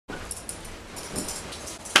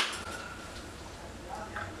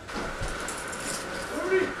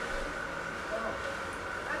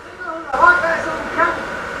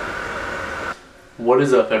What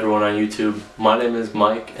is up everyone on YouTube? My name is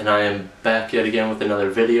Mike and I am back yet again with another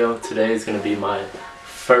video. Today is going to be my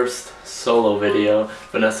first solo video.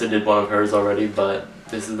 Vanessa did one of hers already, but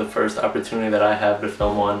this is the first opportunity that I have to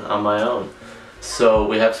film one on my own. So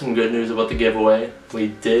we have some good news about the giveaway. We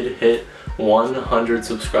did hit 100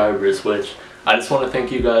 subscribers, which I just want to thank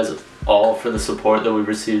you guys all for the support that we've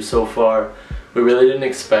received so far. We really didn't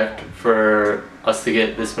expect for us to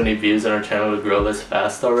get this many views and our channel to grow this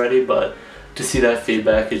fast already, but to see that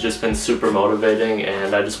feedback has just been super motivating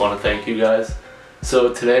and I just want to thank you guys.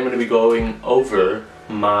 So today I'm going to be going over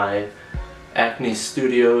my ACNE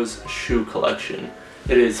Studios shoe collection.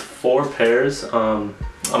 It is 4 pairs. I'm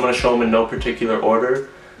going to show them in no particular order,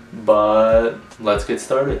 but let's get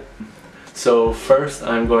started. So first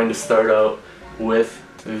I'm going to start out with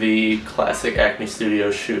the classic ACNE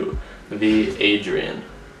Studios shoe, the Adrian.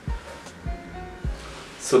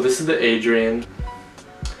 So this is the Adrian.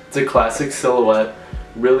 It's a classic silhouette,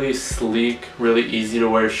 really sleek, really easy to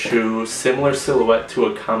wear shoe, similar silhouette to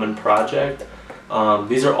a Common Project.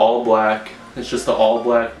 These are all black. It's just the all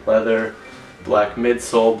black leather, black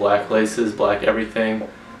midsole, black laces, black everything.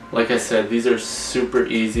 Like I said, these are super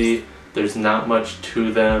easy. There's not much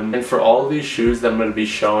to them. And for all of these shoes that I'm going to be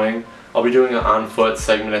showing, I'll be doing an on foot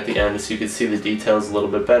segment at the end so you can see the details a little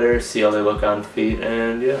bit better, see how they look on feet,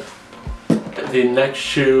 and yeah. The next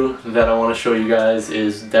shoe that I want to show you guys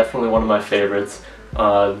is definitely one of my favorites.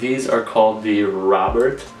 These are called the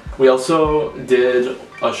Robert. We also did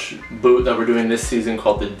a boot that we're doing this season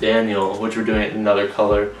called the Daniel, which we're doing in another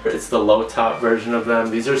color. It's the low top version of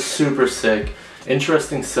them. These are super sick.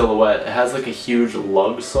 Interesting silhouette. It has like a huge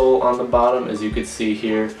lug sole on the bottom, as you can see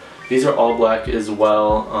here. These are all black as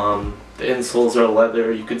well. The insoles are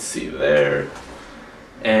leather, you can see there.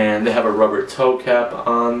 And they have a rubber toe cap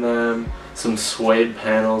on them. Some suede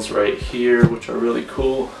panels right here, which are really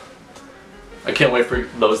cool. I can't wait for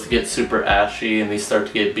those to get super ashy and these start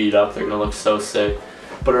to get beat up. They're gonna look so sick.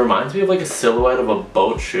 But it reminds me of like a silhouette of a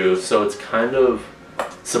boat shoe, so it's kind of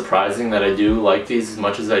surprising that I do like these as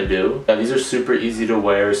much as I do. Yeah, these are super easy to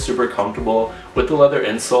wear, super comfortable. With the leather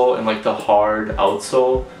insole and like the hard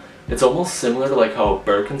outsole, it's almost similar to like how a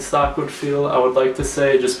Birkenstock would feel, I would like to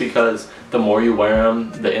say, just because the more you wear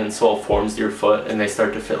them, the insole forms to your foot and they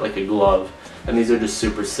start to fit like a glove. And these are just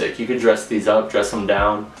super sick. You could dress these up, dress them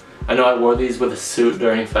down. I know I wore these with a suit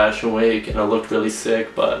during Fashion Week and it looked really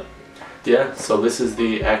sick, but yeah, so this is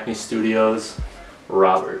the ACNE Studios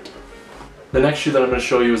Robert. The next shoe that I'm going to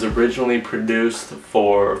show you was originally produced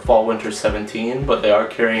for Fall Winter 17, but they are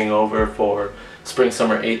carrying over for Spring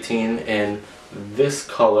Summer 18 in this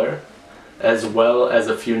color, as well as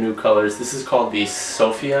a few new colors. This is called the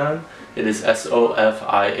Sofiane. It is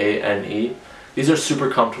S-O-F-I-A-N-E. These are super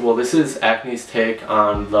comfortable. This is ACNE's take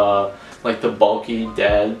on the bulky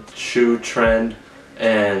dad shoe trend,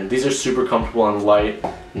 and these are super comfortable and light.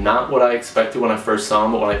 Not what I expected when I first saw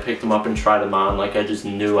them, but when I picked them up and tried them on, like I just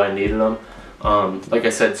knew I needed them. Like I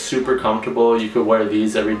said, super comfortable. You could wear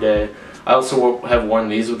these every day. I also have worn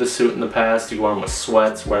these with a suit in the past. You can wear them with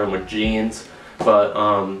sweats, wear them with jeans. But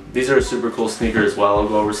these are a super cool sneaker as well. I'll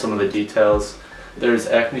go over some of the details. There's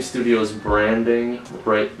ACNE Studios branding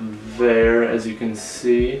right there, as you can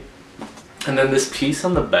see. And then this piece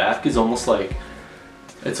on the back is almost like,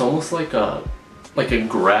 it's almost like a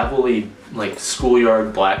gravelly, like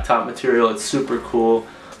schoolyard blacktop material. It's super cool.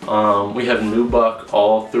 We have nubuck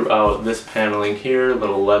all throughout this paneling here,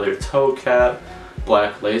 little leather toe cap,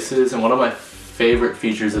 black laces, and one of my favorite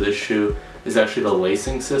features of this shoe is actually the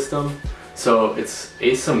lacing system. So it's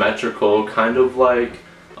asymmetrical, kind of like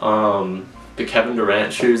the Kevin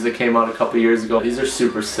Durant shoes that came out a couple years ago. These are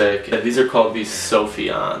super sick. These are called the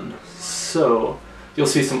Sofiane. So you'll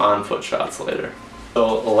see some on-foot shots later.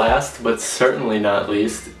 So last but certainly not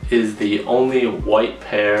least is the only white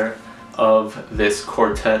pair of this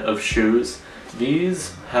quartet of shoes.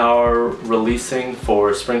 These are releasing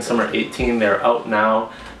for Spring Summer 18. They're out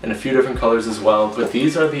now in a few different colors as well, but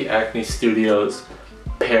these are the ACNE Studios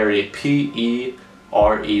Perey, P-E-R-E-Y.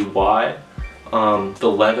 The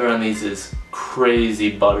leather on these is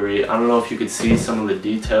crazy buttery. I don't know if you could see some of the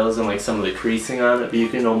details and like some of the creasing on it, but you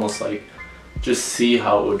can almost like just see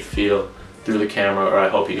how it would feel through the camera, or I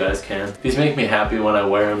hope you guys can. These make me happy when I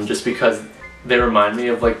wear them just because they remind me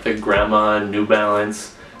of like the grandma New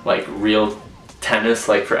Balance, like real tennis,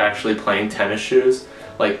 like for actually playing tennis shoes,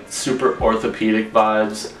 like super orthopedic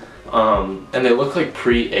vibes. And they look like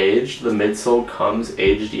pre-aged. The midsole comes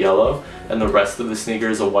aged yellow and the rest of the sneaker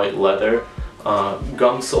is a white leather.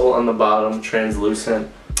 Gum sole on the bottom, translucent.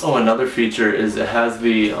 Oh, another feature is it has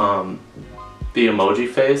the emoji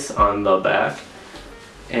face on the back,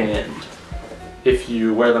 and if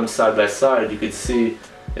you wear them side by side, you could see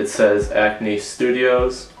it says ACNE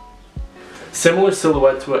Studios. Similar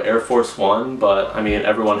silhouette to an Air Force One, but I mean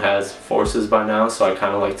everyone has Forces by now, so I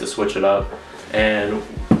kind of like to switch it up. And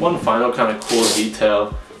one final kind of cool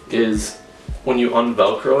detail is when you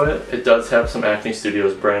unvelcro it, it does have some ACNE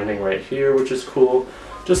Studios branding right here, which is cool.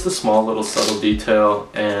 Just a small little subtle detail,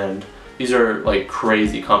 and these are like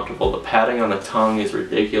crazy comfortable. The padding on the tongue is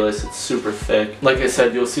ridiculous, it's super thick. Like I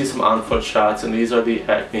said, you'll see some on-foot shots, and these are the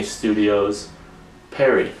ACNE Studios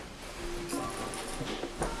Perey.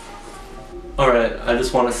 Alright, I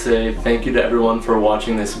just want to say thank you to everyone for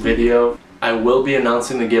watching this video. I will be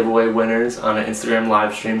announcing the giveaway winners on an Instagram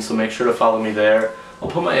live stream, so make sure to follow me there. I'll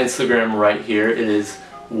put my Instagram right here. It is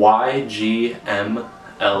YGMLJ.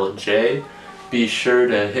 Be sure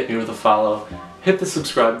to hit me with a follow. Hit the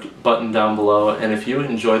subscribe button down below, and if you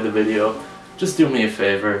enjoyed the video, just do me a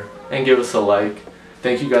favor and give us a like.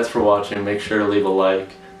 Thank you guys for watching. Make sure to leave a like,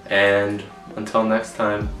 and until next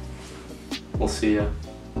time, we'll see ya.